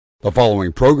The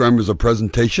following program is a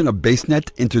presentation of BaseNet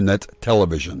Internet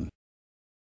Television.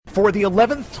 For the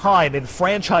 11th time in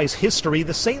franchise history,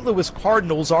 the St. Louis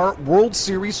Cardinals are World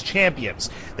Series champions.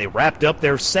 They wrapped up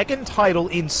their second title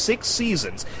in 6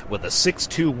 seasons with a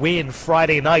 6-2 win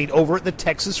Friday night over the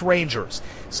Texas Rangers.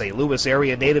 St. Louis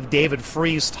area native David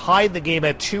Freese tied the game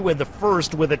at 2 in the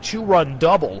first with a 2-run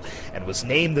double and was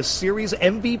named the series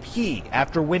MVP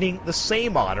after winning the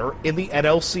same honor in the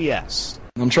NLCS.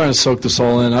 I'm trying to soak this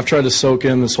all in. I've tried to soak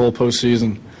in this whole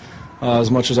postseason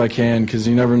as much as I can, because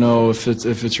you never know if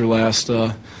it's your last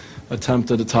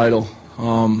attempt at a title.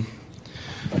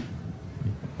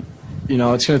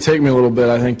 It's going to take me a little bit,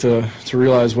 I think, to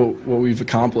realize what we've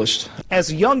accomplished.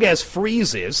 As young as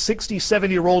Freese is,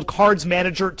 67-year-old Cards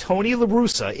manager Tony La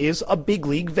Russa is a big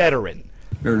league veteran.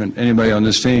 Better than anybody on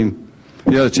this team,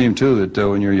 the other team too, that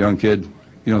when you're a young kid,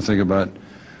 you don't think about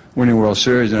winning World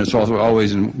Series, and it's also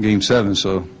always in Game 7,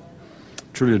 so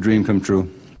truly a dream come true.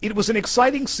 It was an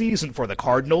exciting season for the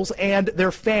Cardinals and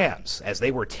their fans, as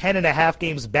they were 10.5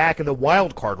 games back in the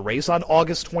wild card race on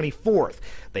August 24th.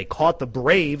 They caught the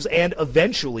Braves and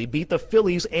eventually beat the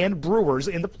Phillies and Brewers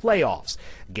in the playoffs.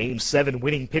 Game 7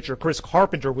 winning pitcher Chris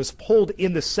Carpenter was pulled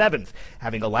in the 7th,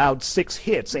 having allowed 6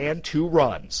 hits and 2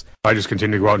 runs. I just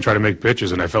continued to go out and try to make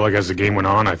pitches, and I felt like as the game went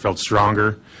on, I felt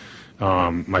stronger.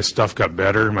 My stuff got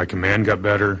better, my command got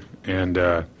better, and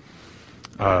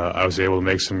I was able to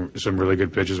make some really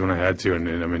good pitches when I had to. And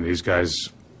I mean, these guys,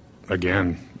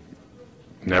 again,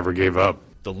 never gave up.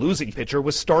 The losing pitcher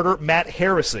was starter Matt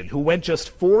Harrison, who went just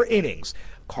 4 innings.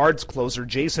 Cards closer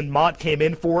Jason Mott came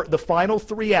in for the final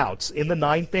 3 outs in the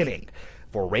 9th inning.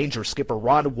 For Ranger skipper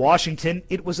Ron Washington,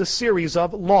 it was a series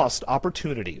of lost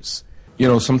opportunities. You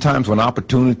know, sometimes when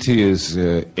opportunity is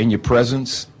in your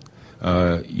presence,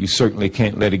 you certainly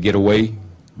can't let it get away,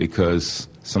 because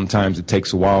sometimes it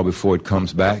takes a while before it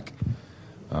comes back.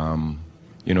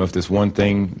 If there's one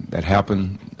thing that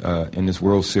happened in this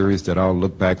World Series that I'll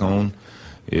look back on,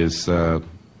 is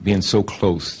being so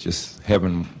close, just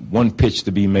having one pitch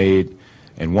to be made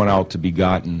and 1 out to be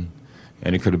gotten,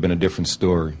 and it could have been a different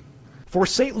story. For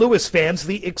St. Louis fans,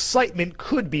 the excitement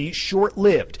could be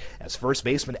short-lived, as first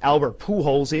baseman Albert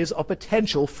Pujols is a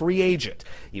potential free agent.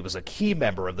 He was a key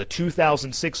member of the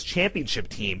 2006 championship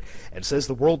team and says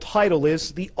the world title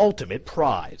is the ultimate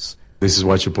prize. This is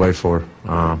what you play for.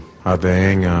 At the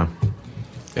end,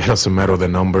 it doesn't matter the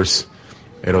numbers.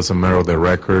 It doesn't matter the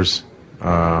records.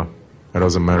 It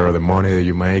doesn't matter the money that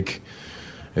you make.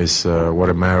 It's what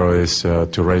it matters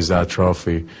is to raise that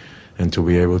trophy and to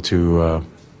be able to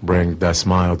bring that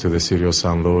smile to the city of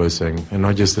St. Louis, and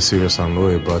not just the city of St.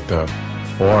 Louis, but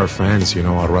all our fans,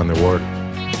 around the world.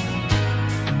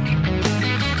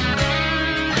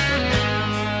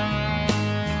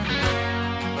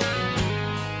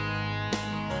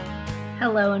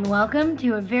 Hello and welcome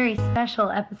to a very special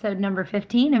episode number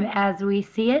 15 of As We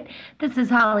See It. This is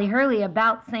Holly Hurley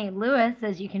about St. Louis.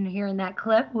 As you can hear in that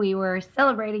clip, we were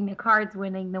celebrating the Cards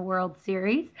winning the World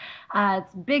Series.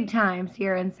 It's big times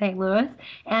here in St. Louis.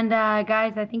 And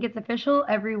guys, I think it's official.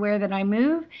 Everywhere that I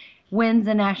move wins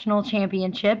a national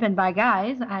championship. And by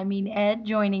guys, I mean Ed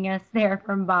joining us there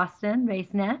from Boston,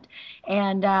 BaseNet.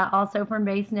 And also from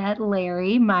BaseNet,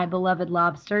 Larry, my beloved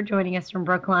lobster, joining us from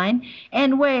Brookline.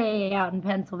 And way out in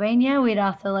Pennsylvania, we'd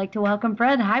also like to welcome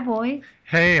Fred. Hi, boys.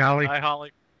 Hey, Holly. Hi,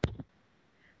 Holly.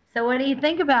 So what do you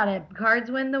think about it?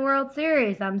 Cards win the World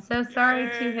Series. I'm so sorry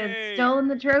to have stolen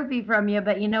the trophy from you,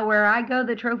 but you know where I go,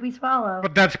 the trophies follow.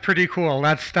 But that's pretty cool.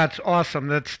 That's awesome.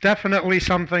 That's definitely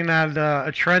something that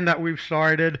a trend that we've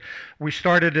started. We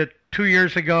started it 2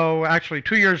 years ago, actually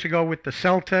 2 years ago with the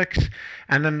Celtics,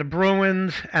 and then the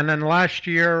Bruins, and then last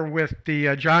year with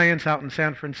the Giants out in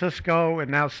San Francisco, and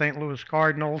now St. Louis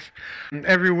Cardinals. And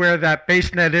everywhere that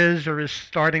BaseNet is or is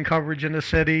starting coverage in the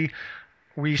city,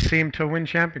 we seem to win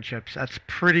championships. That's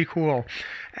pretty cool.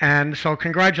 And so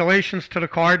congratulations to the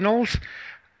Cardinals.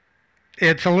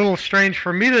 It's a little strange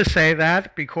for me to say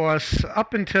that, because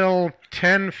up until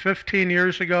 10, 15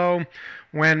 years ago,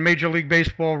 when Major League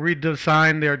Baseball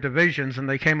redesigned their divisions and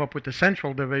they came up with the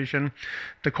Central Division,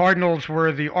 the Cardinals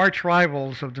were the arch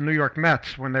rivals of the New York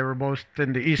Mets when they were both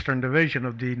in the Eastern Division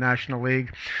of the National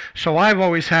League. So I've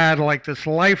always had like this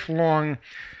lifelong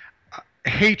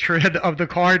hatred of the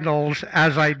Cardinals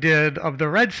as I did of the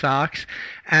Red Sox,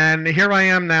 and here I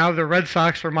am now. The Red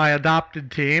Sox are my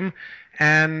adopted team,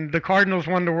 and the Cardinals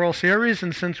won the World Series,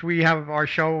 and since we have our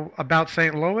show about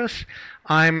St. Louis,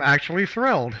 I'm actually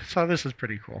thrilled. So this is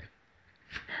pretty cool.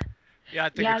 Yeah, I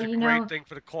think it's a great thing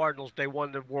for the Cardinals. They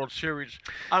won the World Series.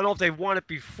 I don't know if they've won it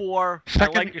before.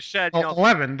 Like you said,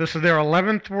 11. This is their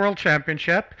 11th World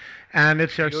Championship, and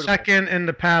it's their second in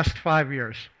the past 5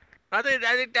 years. I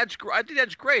think that's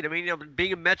great. I mean,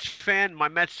 being a Mets fan, my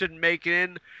Mets didn't make it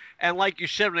in, and like you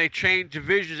said, when they changed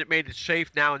divisions, it made it safe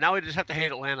now. And now we just have to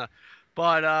hate Atlanta.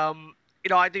 But I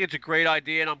think it's a great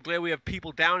idea, and I'm glad we have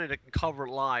people down here that can cover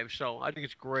it live. So I think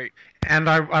it's great. And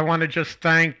I want to just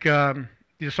thank the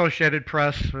Associated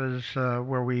Press, is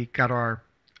where we got our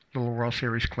little World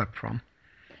Series clip from.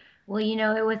 Well,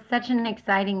 it was such an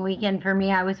exciting weekend for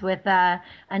me. I was with a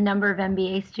number of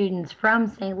MBA students from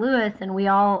St. Louis, and we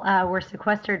all were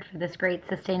sequestered for this great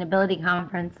sustainability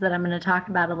conference that I'm going to talk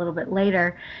about a little bit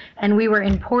later. And we were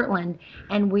in Portland,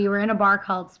 and we were in a bar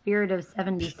called Spirit of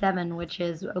 77, which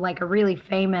is like a really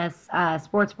famous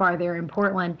sports bar there in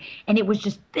Portland. And it was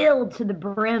just filled to the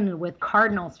brim with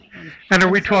Cardinals fans. And are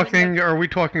we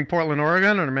talking Portland,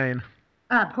 Oregon, or Maine?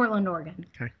 Portland, Oregon.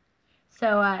 Okay.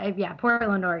 So yeah,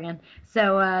 Portland, Oregon.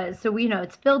 So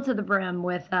it's filled to the brim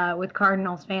with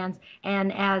Cardinals fans.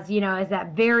 And as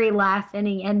that very last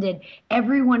inning ended,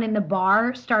 everyone in the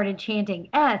bar started chanting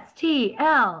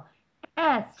STL,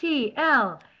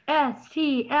 STL,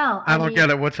 STL. I don't get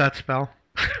it. What's that spell?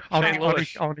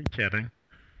 Only kidding.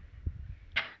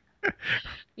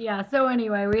 Yeah, so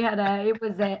anyway, it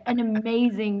was an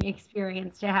amazing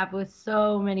experience to have with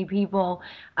so many people,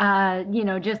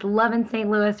 just loving St.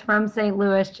 Louis, from St.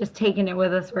 Louis, just taking it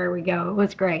with us where we go. It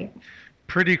was great.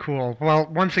 Pretty cool. Well,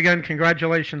 once again,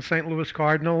 congratulations, St. Louis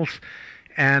Cardinals,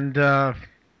 and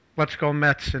let's go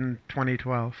Mets in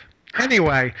 2012.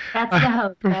 Anyway, that's the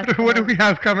hope. What do we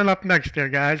have coming up next year,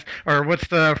 guys? Or what's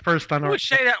the first on our... I would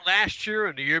say that last year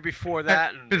and the year before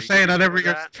that. I've been saying that every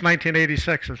year since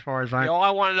 1986, as far as I... all I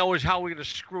want to know is how we're going to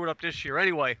screw it up this year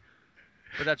anyway.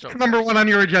 But that's okay. Number one on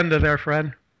your agenda there,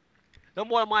 Fred.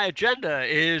 Number one on my agenda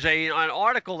is an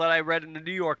article that I read in the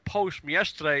New York Post from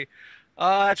yesterday.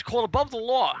 It's called Above the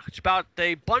Law. It's about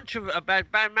a bunch of, matter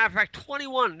of fact,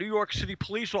 21 New York City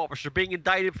police officers being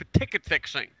indicted for ticket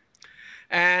fixing.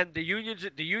 And the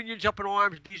unions up in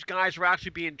arms. These guys are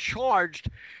actually being charged.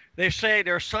 They say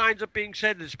there are signs up being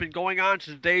said that it's been going on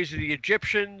since the days of the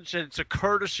Egyptians, and it's a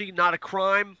courtesy, not a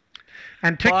crime.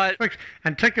 And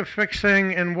ticket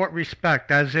fixing in what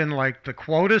respect? As in, like, the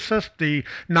quota system, the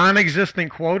non-existent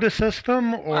quota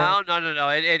system, or? Well, no.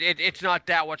 It's not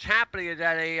that. What's happening is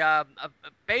that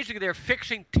basically they're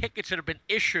fixing tickets that have been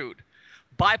issued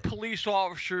by police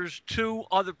officers to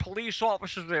other police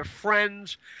officers, their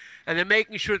friends. And they're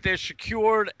making sure that they're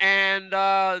secured. And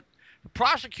the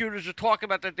prosecutors are talking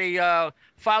about that they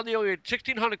filed nearly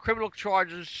 1,600 criminal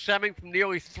charges stemming from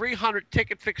nearly 300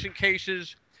 ticket-fixing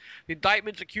cases. The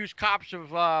indictments accuse cops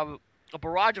of a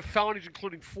barrage of felonies,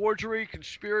 including forgery,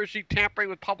 conspiracy, tampering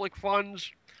with public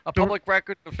funds, a public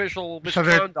record, official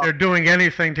misconduct. So they're doing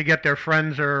anything to get their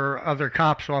friends or other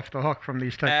cops off the hook from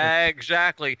these tickets.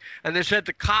 Exactly. And they said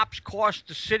the cops cost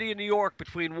the city of New York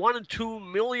between $1 and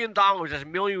 $2 million, that's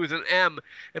million with an M,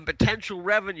 in potential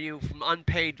revenue from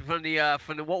unpaid, from the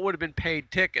what would have been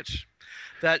paid tickets.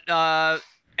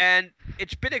 And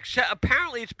it's been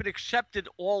apparently it's been accepted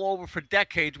all over for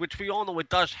decades, which we all know it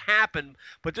does happen,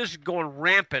 but this is going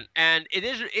rampant. And it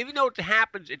isn't, even though it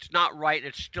happens, it's not right.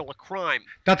 It's still a crime.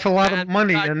 That's a lot of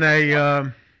money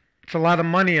it's a lot of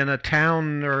money in a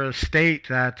town or a state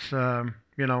that's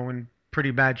in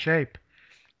pretty bad shape.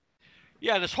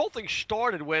 Yeah, this whole thing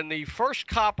started when the first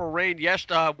cop arraigned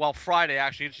Friday,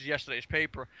 actually, this is yesterday's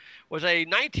paper, was a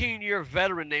 19-year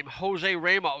veteran named Jose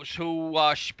Ramos, who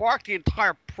sparked the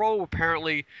entire probe,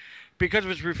 apparently, because of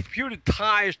his reputed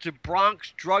ties to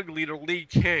Bronx drug leader Lee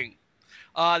King.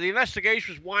 The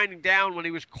investigation was winding down when he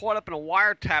was caught up in a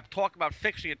wiretap talking about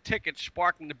fixing a ticket,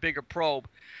 sparking the bigger probe.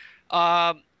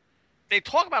 They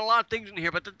talk about a lot of things in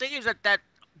here, but the thing is that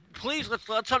please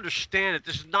let's understand it.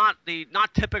 This is not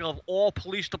typical of all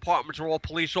police departments or all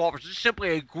police officers. It's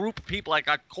simply a group of people that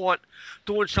got caught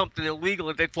doing something illegal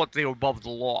and they thought they were above the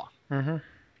law. Mm-hmm.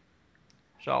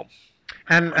 So,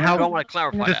 and I don't want to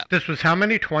clarify that. This was how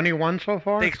many? 21 so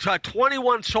far.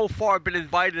 21 so far have been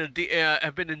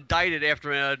indicted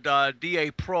after a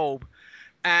DA probe,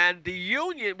 and the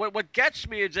union. What gets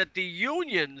me is that the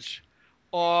unions.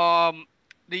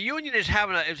 The union is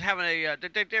having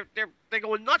they're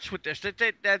going nuts with this.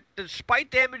 That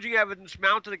despite damaging evidence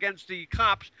mounted against the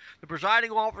cops, the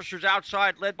presiding officers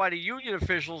outside, led by the union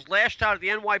officials, lashed out at the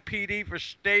NYPD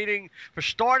for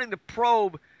starting the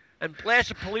probe and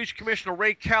blasted Police Commissioner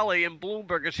Ray Kelly and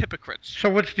Bloomberg as hypocrites.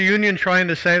 So what's the union trying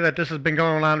to say, that this has been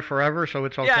going on forever, so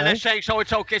it's okay? Yeah, they're saying so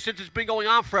it's okay. Since it's been going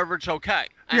on forever, it's okay.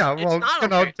 And yeah, well,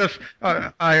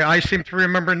 I seem to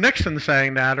remember Nixon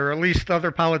saying that, or at least other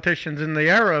politicians in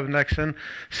the era of Nixon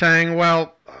saying,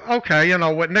 well, okay,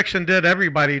 what Nixon did,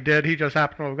 everybody did. He just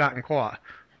happened to have gotten caught.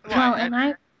 Well, and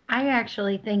I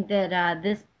actually think that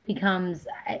this becomes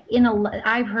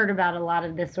I've heard about a lot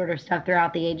of this sort of stuff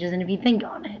throughout the ages, and if you think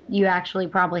on it, you actually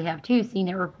probably have too seen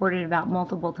it reported about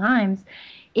multiple times.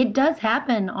 It does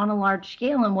happen on a large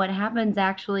scale, and what happens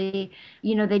actually,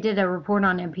 they did a report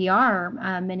on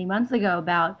NPR many months ago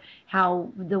about how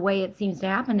the way it seems to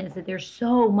happen is that there's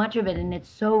so much of it, and it's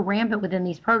so rampant within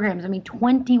these programs. I mean,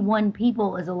 21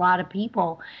 people is a lot of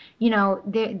people,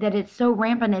 that it's so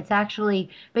rampant. It's actually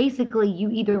basically you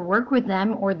either work with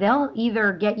them or they'll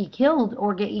either get you killed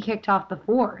or get you kicked off the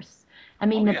force. I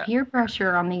mean, the peer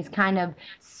pressure on these kind of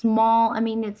small,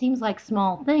 it seems like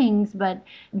small things, but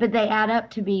they add up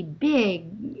to be big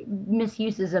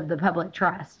misuses of the public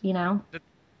trust,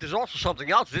 There's also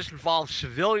something else. This involves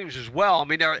civilians as well. I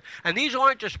mean, and these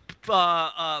aren't just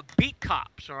beat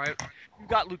cops, all right? You've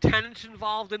got lieutenants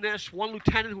involved in this. One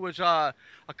lieutenant who was a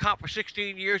cop for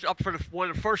 16 years, up for one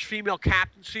of the first female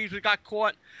captaincies we got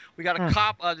caught. We got a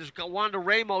cop, there's Wanda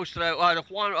Ramos,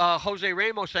 Jose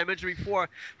Ramos that I mentioned before,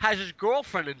 has his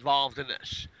girlfriend involved in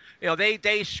this.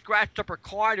 They scratched up her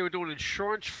car. They were doing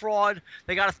insurance fraud.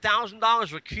 They got $1,000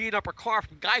 for keying up her car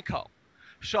from Geico.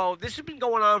 So this has been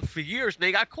going on for years, and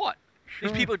they got caught. Sure.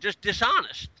 These people are just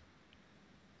dishonest.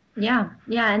 Yeah,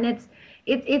 and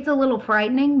it's a little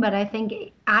frightening, but I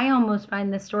think I almost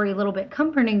find this story a little bit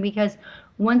comforting because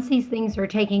once these things are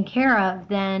taken care of,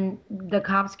 then the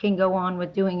cops can go on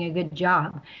with doing a good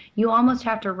job. You almost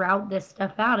have to route this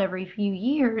stuff out every few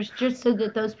years just so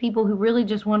that those people who really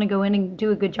just want to go in and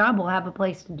do a good job will have a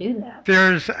place to do that.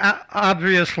 There's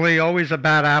obviously always a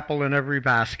bad apple in every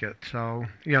basket. So,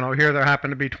 here there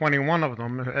happen to be 21 of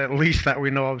them, at least that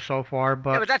we know of so far.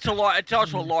 But, yeah, but that's it's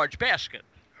also a large basket.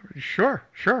 Sure,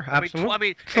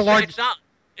 absolutely.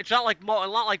 It's not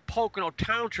like Pocono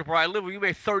Township where I live, where you may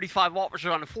have 35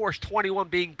 officers on the force. 21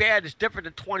 being bad is different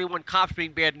than 21 cops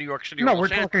being bad in New York City. No, we're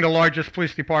talking the largest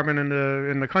police department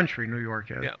in the country, New York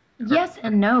is. Yeah. Yes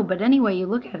and no, but anyway, you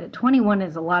look at it, 21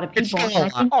 is a lot of people.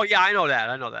 Oh yeah, I know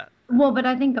that. Well, but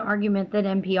I think the argument that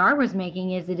NPR was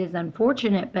making is it is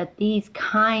unfortunate, but these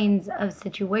kinds of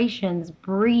situations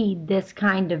breed this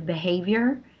kind of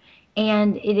behavior.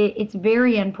 And it's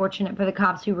very unfortunate for the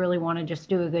cops who really want to just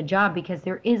do a good job because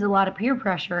there is a lot of peer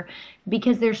pressure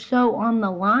because they're so on the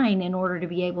line in order to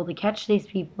be able to catch these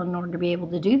people, in order to be able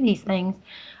to do these things.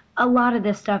 A lot of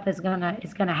this stuff is gonna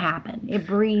happen. It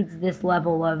breeds this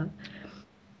level of,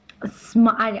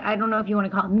 I don't know if you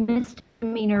want to call it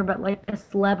misdemeanor, but like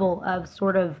this level of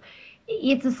sort of,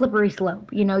 it's a slippery slope.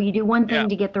 You do one thing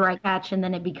to get the right catch, and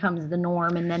then it becomes the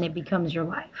norm, and then it becomes your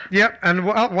life. Yep, and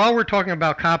while we're talking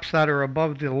about cops that are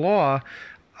above the law,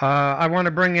 I want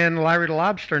to bring in Larry the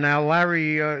Lobster now.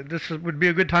 Larry, would be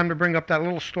a good time to bring up that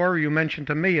little story you mentioned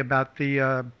to me about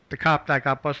the cop that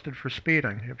got busted for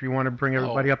speeding. If you want to bring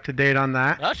everybody up to date on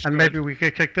that, and maybe we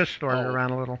could kick this story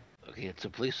around a little. Okay, it's a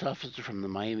police officer from the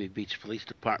Miami Beach Police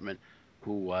Department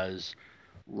who was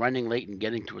running late and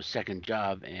getting to a second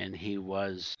job, and he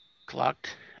was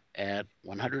clocked at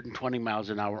 120 miles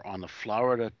an hour on the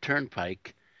Florida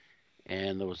Turnpike,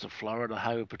 and there was a Florida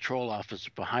Highway Patrol officer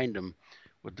behind him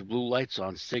with the blue lights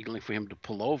on, signaling for him to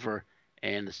pull over,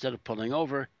 and instead of pulling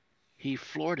over, he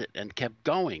floored it and kept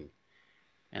going,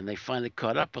 and they finally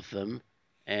caught up with him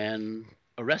and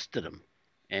arrested him.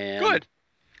 And good.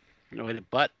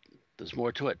 But there's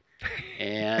more to it.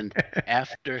 And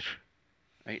after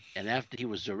he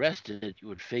was arrested, you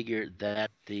would figure that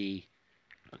the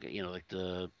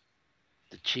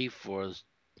chief or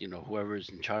whoever's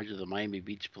in charge of the Miami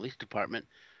Beach Police Department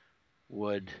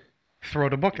would throw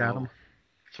the book at him.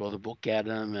 Throw the book at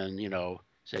him and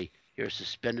say you're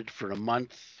suspended for a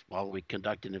month while we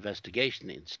conduct an investigation.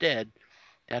 Instead,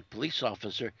 that police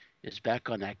officer is back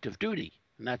on active duty,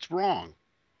 and that's wrong.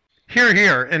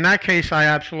 Here. In that case, I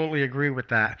absolutely agree with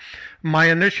that. My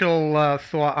initial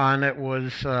thought on it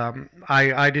was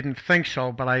I didn't think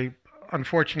so, but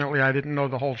unfortunately I didn't know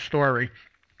the whole story.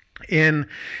 In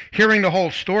hearing the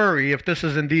whole story, if this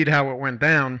is indeed how it went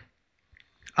down,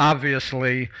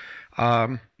 obviously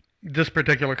this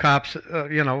particular cop's,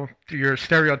 your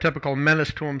stereotypical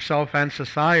menace to himself and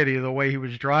society, the way he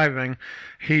was driving,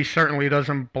 he certainly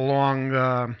doesn't belong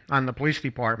on the police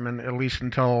department, at least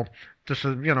until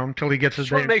until he gets his.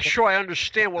 Just want to make sure I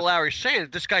understand what Larry's saying.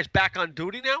 This guy's back on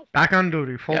duty now? Back on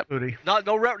duty, full duty.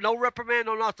 No reprimand,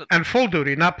 no nothing. And full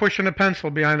duty, not pushing a pencil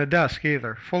behind a desk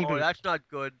either. Full duty. Oh, that's not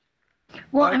good.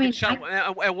 Well,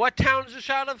 and what town is this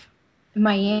out of?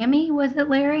 Miami, was it,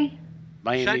 Larry?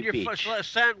 Miami Beach. Let's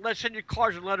send your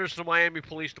cards and letters to the Miami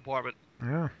Police Department.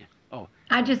 Yeah. Oh.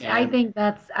 I think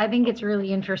it's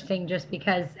really interesting just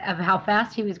because of how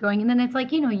fast he was going, and then it's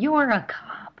like, you're a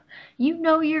cop. you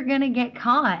know you're gonna get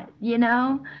caught.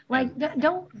 Like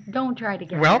don't try to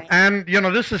get Well, away. and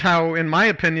this is how, in my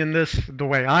opinion, the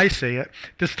way I see it,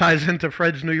 this ties into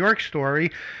Fred's New York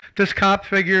story. This cop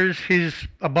figures he's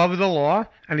above the law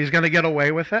and he's going to get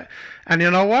away with it. And you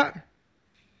know what?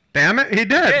 Damn it, he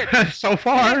did. So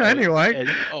far, anyway.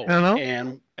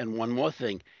 And one more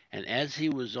thing. And as he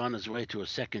was on his way to a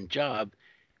second job,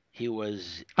 he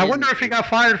was. I wonder if he got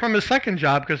fired from his second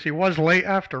job because he was late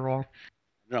after all.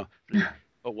 No,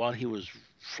 but while he was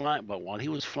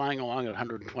flying along at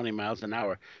 120 miles an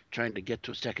hour, trying to get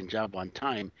to a second job on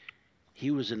time,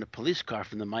 he was in a police car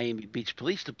from the Miami Beach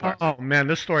Police Department. Oh man,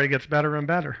 this story gets better and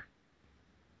better.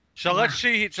 So let's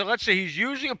see. He's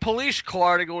using a police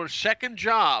car to go to a second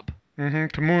job.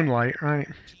 To moonlight, right?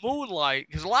 To moonlight,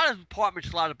 because a lot of departments,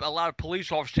 a lot of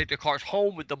police officers take their cars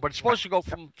home with them, but it's supposed to go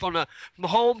from the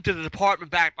home to the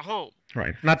department back to home.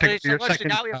 Right. Not to your second.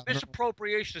 Now we have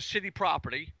misappropriation of city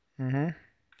property. Mm-hmm.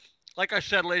 Like I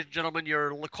said, ladies and gentlemen,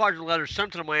 your Cardinals letter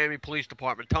sent to the Miami Police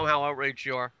Department. Tell them how outraged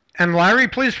you are. And Larry,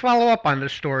 please follow up on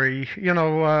this story.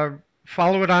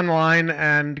 Follow it online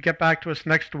and get back to us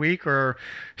next week or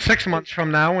 6 months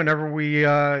from now whenever we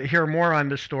hear more on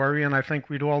this story. And I think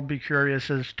we'd all be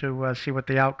curious as to see what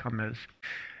the outcome is.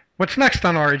 What's next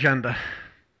on our agenda?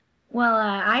 Well,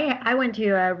 I went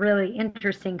to a really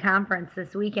interesting conference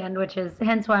this weekend, which is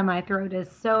hence why my throat is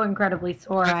so incredibly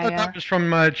sore. I thought that was from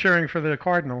cheering for the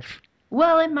Cardinals.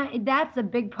 Well, that's a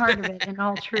big part of it, in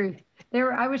all truth.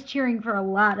 I was cheering for a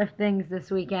lot of things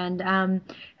this weekend.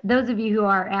 Those of you who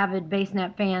are avid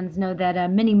BaseNet fans know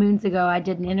that many moons ago I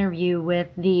did an interview with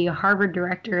the Harvard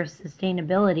Director of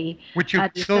Sustainability. Which you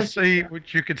could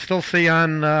still see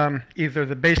on either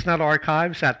the BaseNet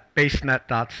archives at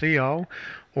basenet.co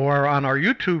or on our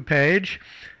YouTube page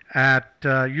at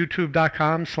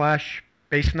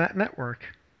youtube.com/BaseNetNetwork.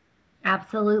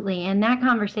 Absolutely. And that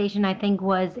conversation, I think,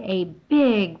 was a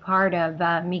big part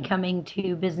of me coming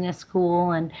to business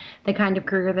school and the kind of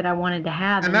career that I wanted to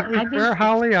have. And that was where,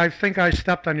 Holly? I think I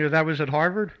stepped on you. That was at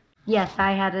Harvard? Yes,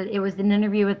 I had it. It was an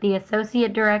interview with the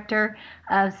Associate Director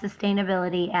of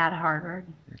Sustainability at Harvard.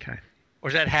 Okay. Or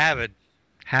was that Harvard?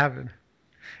 Harvard.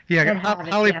 Yeah,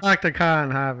 Holly Practica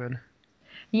in Harvard.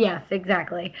 Yes,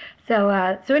 exactly. So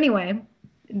anyway,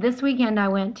 this weekend I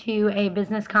went to a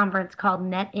business conference called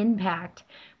Net Impact,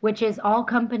 which is all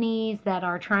companies that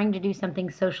are trying to do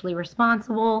something socially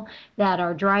responsible, that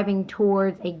are driving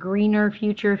towards a greener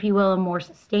future, if you will, a more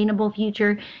sustainable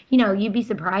future. You'd be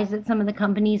surprised at some of the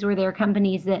companies where they're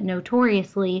companies that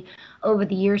notoriously over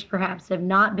the years perhaps have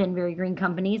not been very green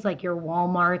companies, like your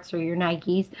Walmarts or your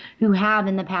Nikes, who have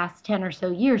in the past 10 or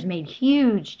so years made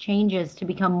huge changes to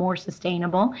become more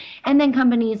sustainable. And then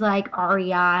companies like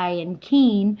REI and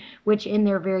Keen, which in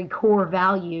their very core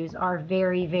values are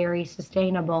very, very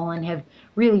sustainable and have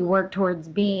really worked towards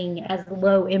being as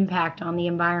low impact on the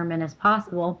environment as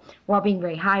possible while being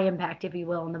very high impact, if you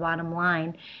will, on the bottom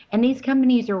line. And these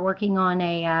companies are working on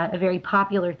a very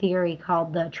popular theory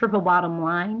called the triple bottom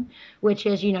line, which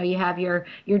is, you have your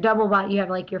double bottom, you have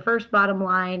like your first bottom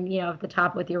line, at the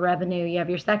top with your revenue, you have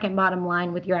your second bottom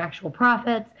line with your actual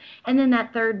profits, and then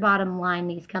that third bottom line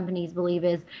these companies believe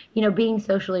is, being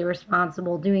socially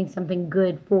responsible, doing something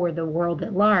good for the world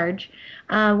at large.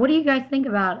 What do you guys think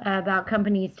about companies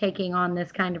taking on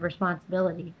this kind of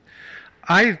responsibility?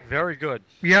 Very good.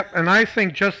 Yep, and I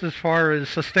think just as far as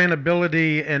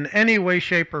sustainability in any way,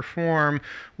 shape, or form,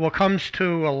 what comes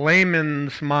to a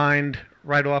layman's mind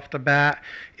right off the bat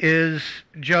is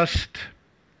just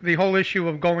the whole issue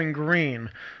of going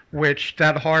green, which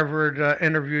that Harvard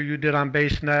interview you did on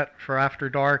BaseNet for After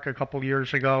Dark a couple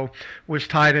years ago was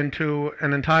tied into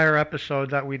an entire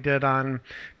episode that we did on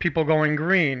people going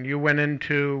green. You went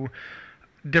into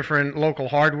different local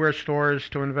hardware stores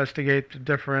to investigate the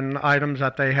different items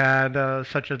that they had,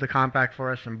 such as the compact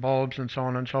fluorescent bulbs and so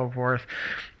on and so forth.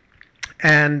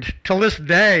 And till this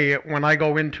day, when I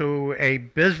go into a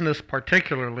business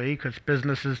particularly, because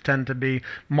businesses tend to be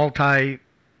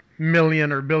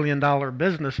multi-million or billion-dollar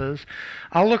businesses,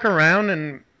 I'll look around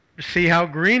and see how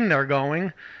green they're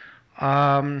going.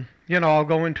 I'll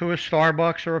go into a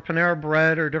Starbucks or a Panera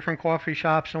Bread or different coffee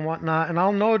shops and whatnot, and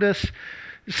I'll notice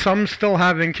some still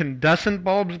have incandescent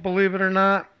bulbs, believe it or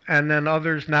not, and then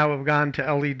others now have gone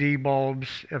to LED bulbs,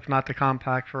 if not the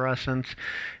compact fluorescents.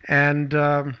 And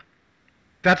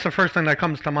that's the first thing that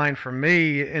comes to mind for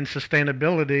me in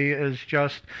sustainability is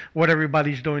just what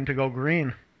everybody's doing to go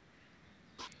green.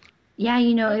 Yeah,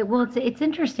 it's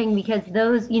interesting because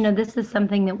those, this is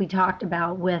something that we talked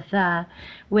about with the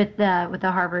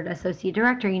Harvard associate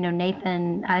director.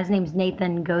 Nathan, his name's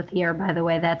Nathan Gauthier, by the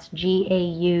way. That's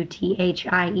Gauthier.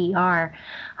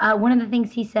 One of the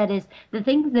things he said is the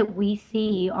things that we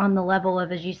see on the level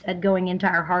of, as you said, going into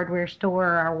our hardware store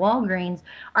or our Walgreens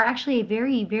are actually a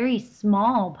very, very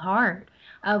small part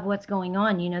of what's going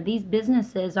on. These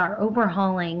businesses are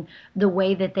overhauling the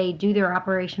way that they do their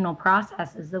operational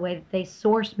processes, the way that they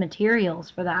source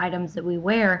materials for the items that we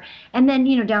wear, and then,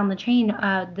 down the chain,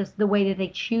 the way that they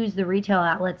choose the retail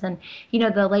outlets. And,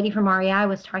 the lady from REI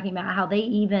was talking about how they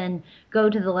even go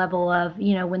to the level of,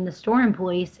 when the store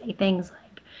employees say things like,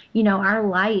 our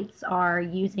lights are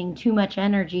using too much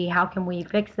energy. How can we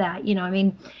fix that? They've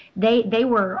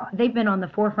been on the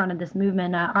forefront of this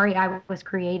movement. REI was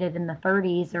created in the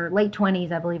 30s or late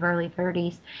 20s, I believe, early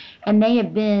 30s, and they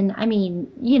have been,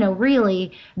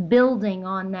 really building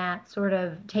on that sort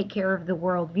of take care of the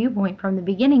world viewpoint from the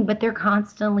beginning. But they're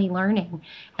constantly learning,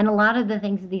 and a lot of the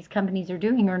things that these companies are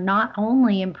doing are not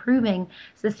only improving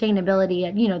sustainability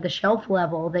at the shelf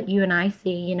level that you and I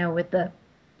see, with the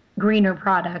greener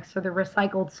products or the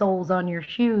recycled soles on your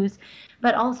shoes,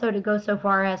 but also to go so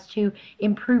far as to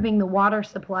improving the water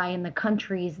supply in the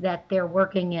countries that they're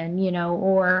working in,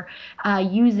 or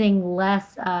using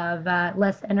less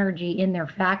energy in their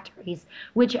factories,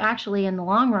 which actually in the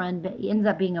long run ends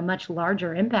up being a much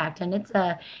larger impact. And it's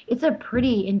a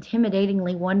pretty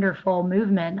intimidatingly wonderful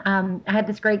movement. I had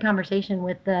this great conversation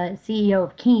with the CEO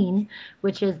of Keen,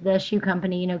 which is the shoe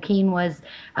company. Keen was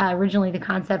originally the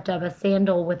concept of a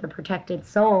sandal with a protected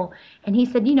sole, and he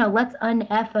said, let's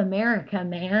un-F America,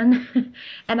 man.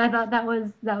 And I thought that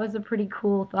was a pretty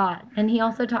cool thought. And he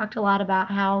also talked a lot about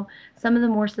how some of the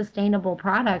more sustainable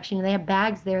products, they have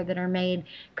bags there that are made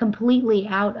completely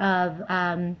out of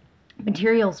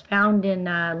materials found in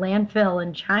landfill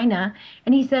in China.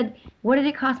 And he said, what did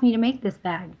it cost me to make this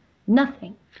bag?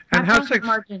 Nothing. And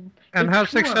how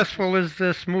successful is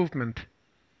this movement?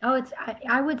 Oh,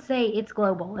 I would say it's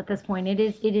global at this point. It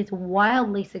is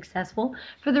wildly successful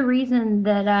for the reason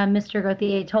that Mr.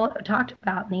 Gauthier talked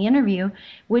about in the interview,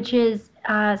 which is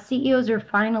CEOs are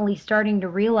finally starting to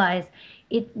realize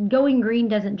going green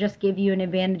doesn't just give you an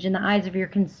advantage in the eyes of your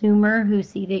consumer who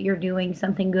see that you're doing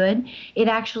something good. It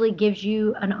actually gives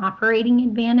you an operating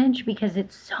advantage because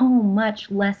it's so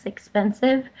much less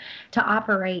expensive to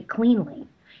operate cleanly.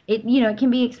 It can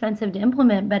be expensive to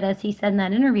implement, but as he said in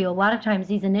that interview, a lot of times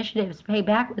these initiatives pay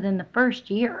back within the first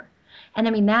year. And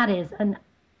that is an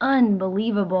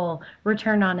unbelievable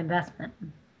return on investment.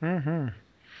 Mm-hmm.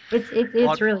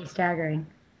 It's really staggering.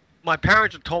 My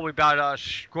parents have told me about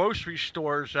grocery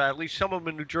stores, at least some of them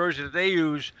in New Jersey, that they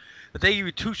use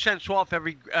 2 cents off for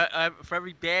every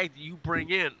bag that you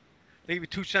bring in. They give you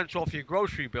 2 cents off your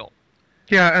grocery bill.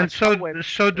 Yeah, and so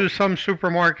do some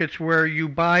supermarkets where you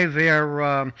buy their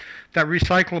that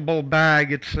recyclable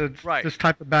bag. It's right. This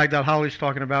type of bag that Holly's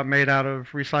talking about, made out of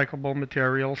recyclable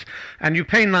materials, and you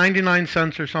pay 99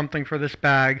 cents or something for this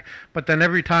bag. But then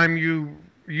every time you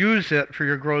use it for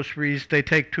your groceries, they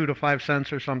take 2 to 5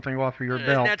 cents or something off of your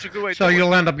bill. That's a good way. So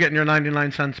you'll end up getting your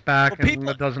 99 cents back in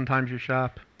a dozen times you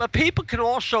shop. But people can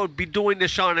also be doing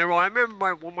this on their own. I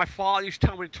remember when my father used to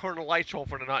tell me to turn the lights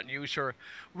off when they're not in use or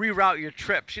reroute your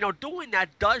trips. Doing that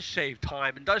does save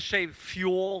time and does save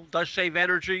fuel, does save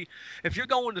energy. If you're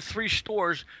going to 3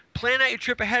 stores, plan out your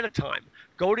trip ahead of time.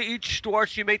 Go to each store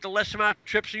so you make the less amount of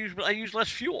trips and use less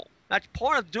fuel. That's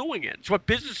part of doing it. It's what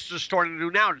businesses are starting to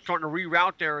do now. They're starting to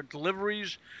reroute their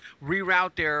deliveries,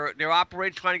 reroute their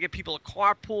operations, trying to get people to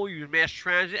carpool, use mass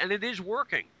transit, and it is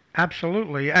working.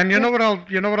 Absolutely. And you know what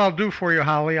I'll do for you,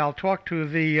 Holly? I'll talk to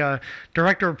the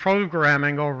director of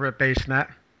programming over at BaseNet.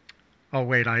 Oh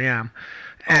wait, I am.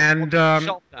 And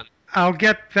I'll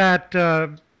get that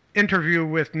interview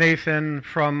with Nathan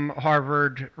from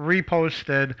Harvard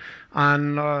reposted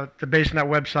on the BaseNet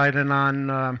website and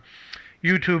on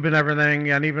YouTube and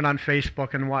everything, and even on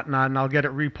Facebook and whatnot, and I'll get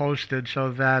it reposted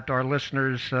so that our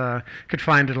listeners could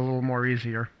find it a little more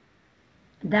easier.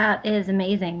 That is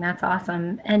amazing. That's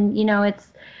awesome. And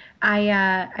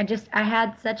I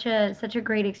had such a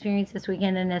great experience this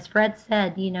weekend. And as Fred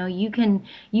said, you can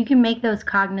make those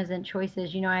cognizant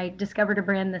choices. I discovered a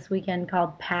brand this weekend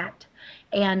called Pact.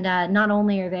 And not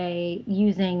only are they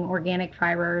using organic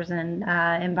fibers and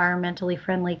environmentally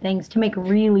friendly things to make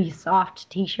really soft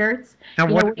T-shirts.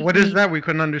 And what is that? We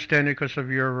couldn't understand it because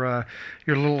of your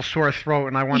little sore throat,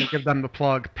 and I want to give them the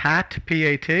plug. Pat,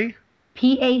 P-A-T?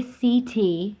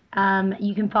 P-A-C-T.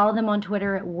 You can follow them on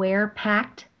Twitter at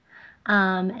WearPact,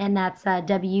 and that's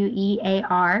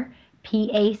WearPact.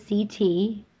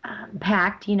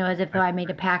 pact, as if though I made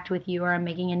a pact with you or I'm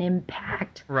making an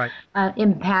impact. Right.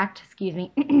 Impact, excuse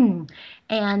me.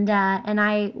 And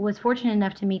I was fortunate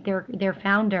enough to meet their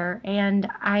founder, and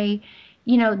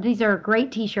these are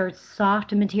great T-shirts,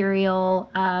 soft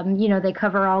material. They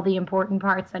cover all the important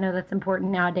parts. I know that's important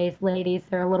nowadays, ladies.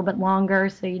 They're a little bit longer,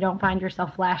 so you don't find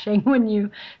yourself flashing when you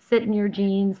sit in your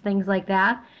jeans, things like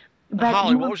that. But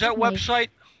Holly, what was that website?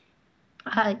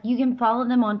 You can follow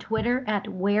them on Twitter at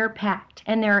WearPact,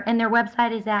 and their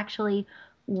website is actually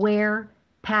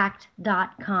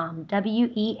wearpact.com.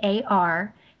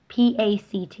 WearPact.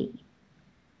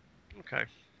 Okay.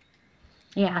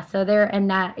 Yeah, so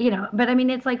but I mean,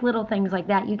 it's like little things like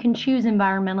that. You can choose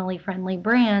environmentally friendly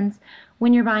brands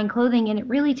when you're buying clothing, and it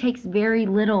really takes very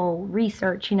little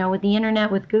research. With the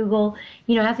internet, with Google,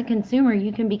 as a consumer,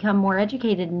 you can become more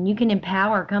educated and you can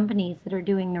empower companies that are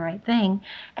doing the right thing.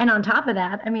 And on top of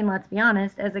that, I mean, let's be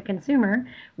honest, as a consumer,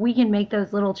 we can make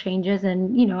those little changes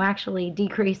and, actually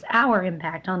decrease our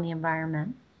impact on the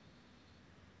environment.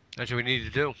 That's what we need to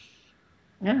do.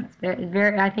 Yeah, it's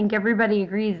very. I think everybody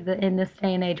agrees that in this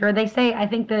day and age, or they say, I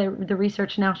think the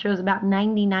research now shows about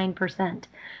 99%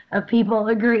 of people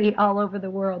agree all over the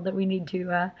world that we need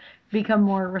to become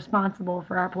more responsible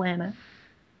for our planet.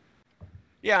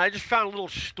 Yeah, I just found a little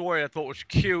story I thought was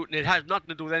cute, and it has nothing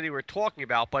to do with anything we're talking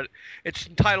about, but it's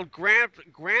entitled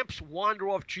Gramps Wander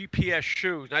Off GPS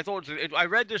Shoes. And I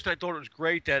read this and I thought it was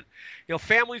great that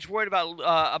families worried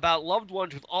about loved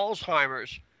ones with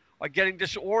Alzheimer's are getting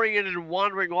disoriented and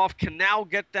wandering off can now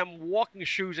get them walking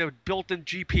shoes with built-in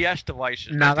GPS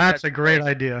devices. Now that's a great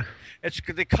idea. It's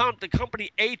the company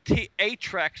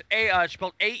Atrex,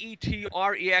 spelled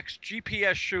Aetrex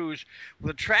GPS shoes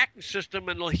with a tracking system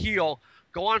and a heel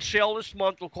go on sale this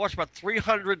month. It'll cost about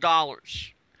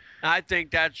 $300. I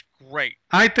think that's great.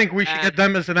 I think we should get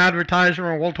them as an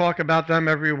advertiser, and we'll talk about them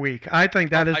every week. I think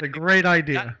that is a great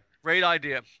idea. Great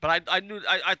idea, but I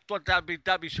thought that'd be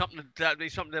something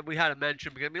that we had to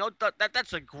mention because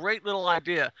that's a great little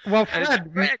idea. Well,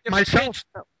 Fred,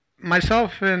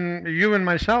 myself and you and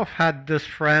myself had this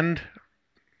friend,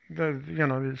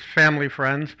 his family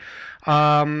friends,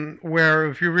 where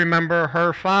if you remember,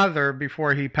 her father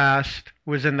before he passed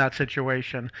was in that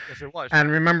situation. Yes, it was.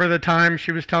 And remember the time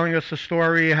she was telling us the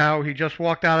story how he just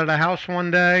walked out of the house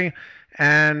one day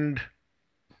and.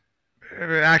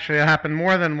 Actually, it happened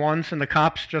more than once, and the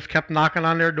cops just kept knocking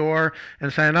on their door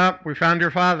and saying, we found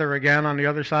your father again on the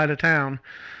other side of town.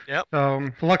 Yep. So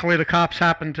luckily the cops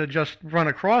happened to just run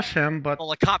across him. But well,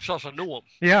 the cops also knew him.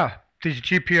 Yeah, these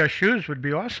GPS shoes would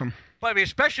be awesome. But I mean,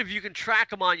 especially if you can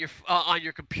track him on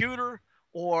your computer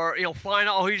or find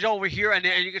out, he's over here, and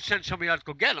you can send somebody else to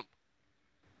go get him.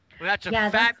 Well, that's a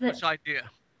fabulous idea.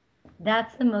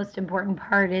 That's the most important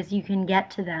part is you can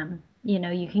get to them.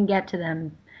 You can get to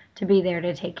them. To be there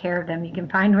to take care of them. You can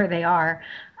find where they are.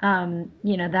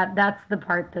 That's the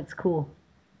part that's cool.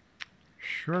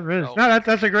 Sure is. No,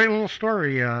 that's a great little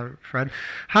story, Fred.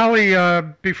 Holly,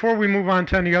 before we move on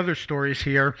to any other stories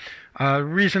here,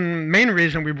 main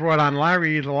reason we brought on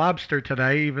Larry the Lobster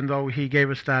today, even though he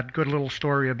gave us that good little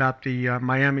story about the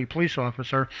Miami police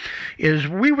officer, is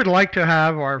we would like to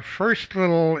have our first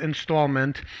little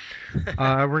installment.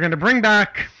 We're going to bring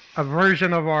back a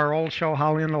version of our old show,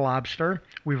 Holly and the Lobster.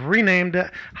 We've renamed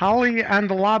it Holly and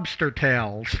the Lobster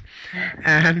Tales.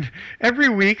 And every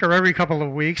week or every couple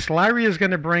of weeks, Larry is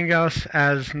going to bring us,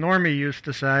 as Normie used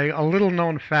to say, a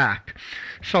little-known fact.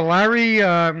 So Larry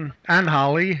and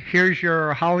Holly, here's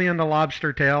your Holly and the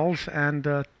Lobster Tales, and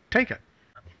take it.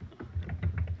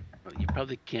 Well, you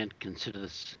probably can't consider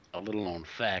this a little-known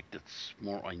fact. It's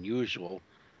more unusual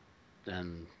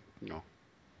than,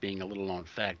 being a little-known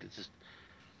fact.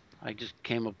 I just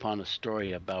came upon a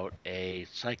story about a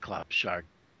cyclops shark,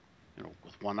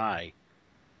 with one eye,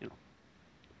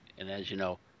 and as you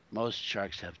know, most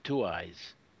sharks have two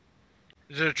eyes.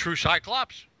 Is it a true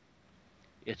cyclops?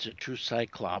 It's a true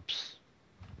cyclops.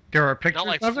 There are pictures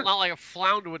of it? Not like a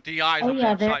flounder with the eyes on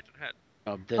both sides of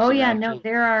the head.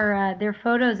 There are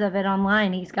photos of it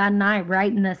online. He's got an eye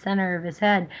right in the center of his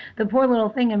head. The poor little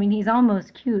thing. I mean, he's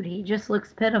almost cute. He just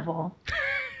looks pitiful.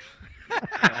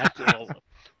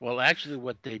 Well, actually,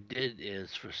 what they did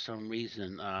is, for some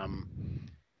reason,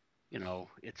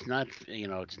 it's not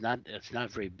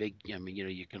very big. I mean,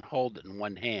 you can hold it in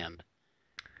one hand.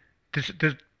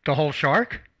 The whole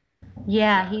shark?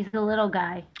 Yeah, he's a little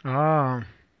guy. Oh.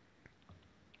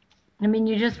 I mean,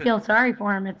 you just feel sorry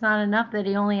for him. It's not enough that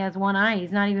he only has one eye.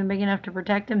 He's not even big enough to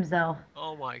protect himself.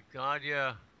 Oh my God,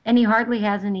 yeah. And he hardly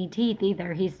has any teeth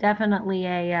either. He's definitely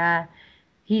a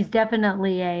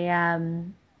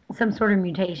some sort of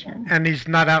mutation. And he's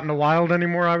not out in the wild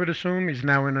anymore, I would assume? He's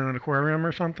now in an aquarium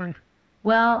or something?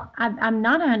 Well, I'm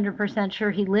not 100% sure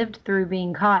he lived through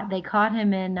being caught. They caught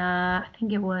him in, I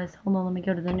think it was, hold on, let me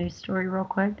go to the news story real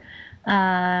quick.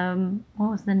 What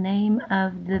was the name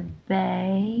of the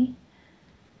bay?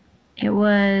 It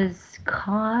was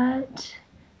caught,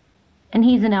 and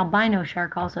he's an albino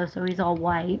shark also, so he's all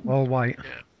white. All white.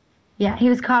 Yeah, he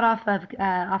was caught off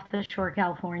the shore of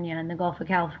California, in the Gulf of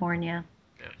California.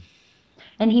 Yeah.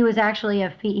 And he was actually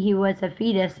a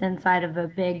fetus inside of a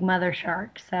big mother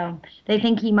shark. So they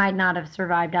think he might not have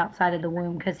survived outside of the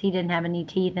womb because he didn't have any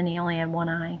teeth and he only had one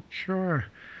eye. Sure.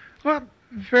 Well,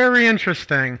 very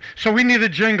interesting. So we need a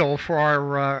jingle for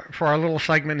our little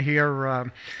segment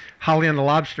here, Holly and the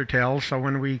Lobster Tales. So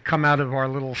when we come out of our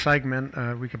little segment,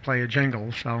 we could play a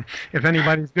jingle. So if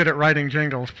anybody's good at writing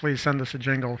jingles, please send us a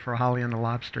jingle for Holly and the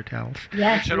Lobster Tales.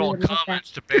 Yes, Send all comments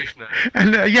to BaseNet.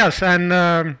 And yes,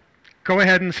 and go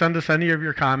ahead and send us any of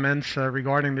your comments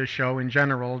regarding this show in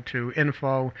general to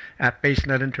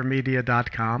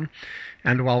info@basenetintermedia.com.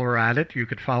 And while we're at it, you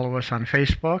could follow us on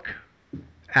Facebook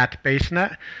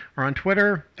 @BaseNet or on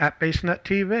Twitter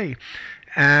 @BaseNetTV.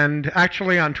 And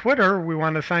actually on Twitter, we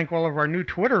want to thank all of our new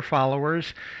Twitter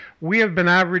followers. We have been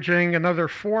averaging another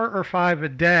 4 or 5 a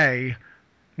day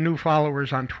new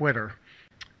followers on Twitter.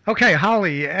 Okay,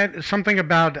 Holly, something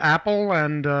about Apple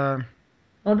and...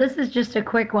 Well, this is just a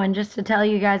quick one, just to tell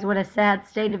you guys what a sad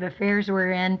state of affairs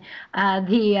we're in.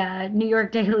 The New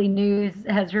York Daily News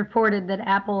has reported that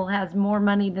Apple has more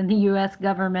money than the U.S.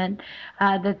 government,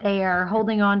 that they are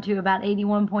holding on to about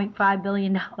 $81.5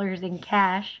 billion in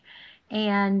cash.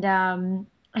 And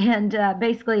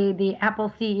basically the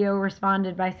Apple CEO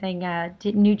responded by saying,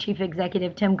 new chief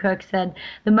executive Tim Cook said,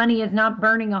 the money is not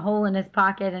burning a hole in his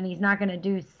pocket and he's not going to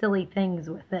do silly things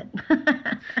with it.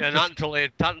 Yeah, not until they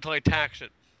tax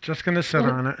it. Just going to sit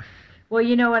on it. Well,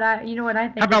 you know what I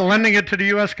think. How about lending it to the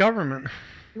U.S. government?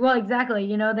 Well, exactly.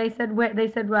 They said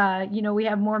we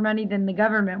have more money than the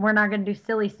government. We're not going to do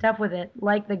silly stuff with it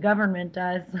like the government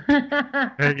does.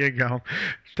 There you go.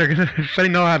 They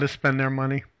know how to spend their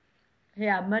money.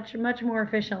 Yeah, much more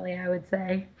efficiently, I would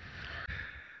say.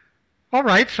 All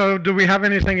right. So, do we have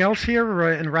anything else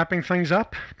here in wrapping things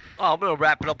up? Oh, I'm going to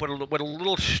wrap it up with a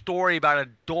little story about a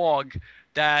dog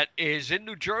that is in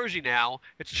New Jersey now.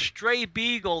 It's a stray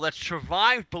beagle that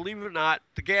survived, believe it or not,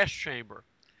 the gas chamber.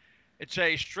 It's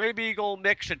a stray beagle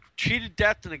mix that cheated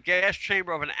death in the gas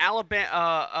chamber of an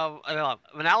Alabama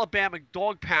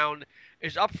dog pound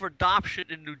is up for adoption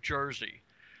in New Jersey.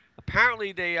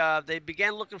 Apparently, they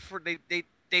began looking for they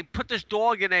put this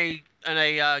dog in a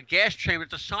gas chamber at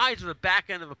the size of the back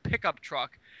end of a pickup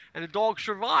truck, and the dog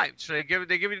survived. So they give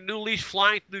it a new lease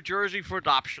flying to New Jersey for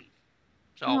adoption.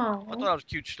 So I thought that was a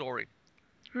cute story.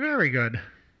 Very good.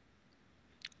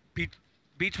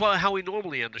 Beats how we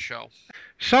normally end the show.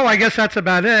 So I guess that's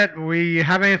about it. We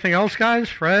have anything else, guys?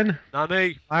 Fred? Not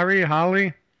me. Larry?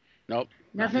 Holly? Nope.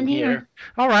 Nothing here.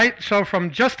 All right. So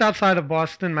from just outside of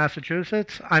Boston,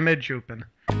 Massachusetts, I'm Ed Jupin.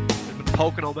 In the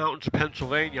Pocono Mountains of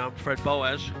Pennsylvania, I'm Fred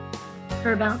Boaz.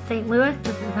 For About St. Louis,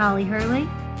 this is Holly Hurley.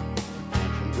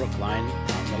 From Brookline,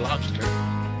 I'm the Lobster.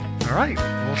 All right.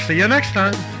 We'll see you next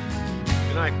time.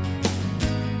 Good night.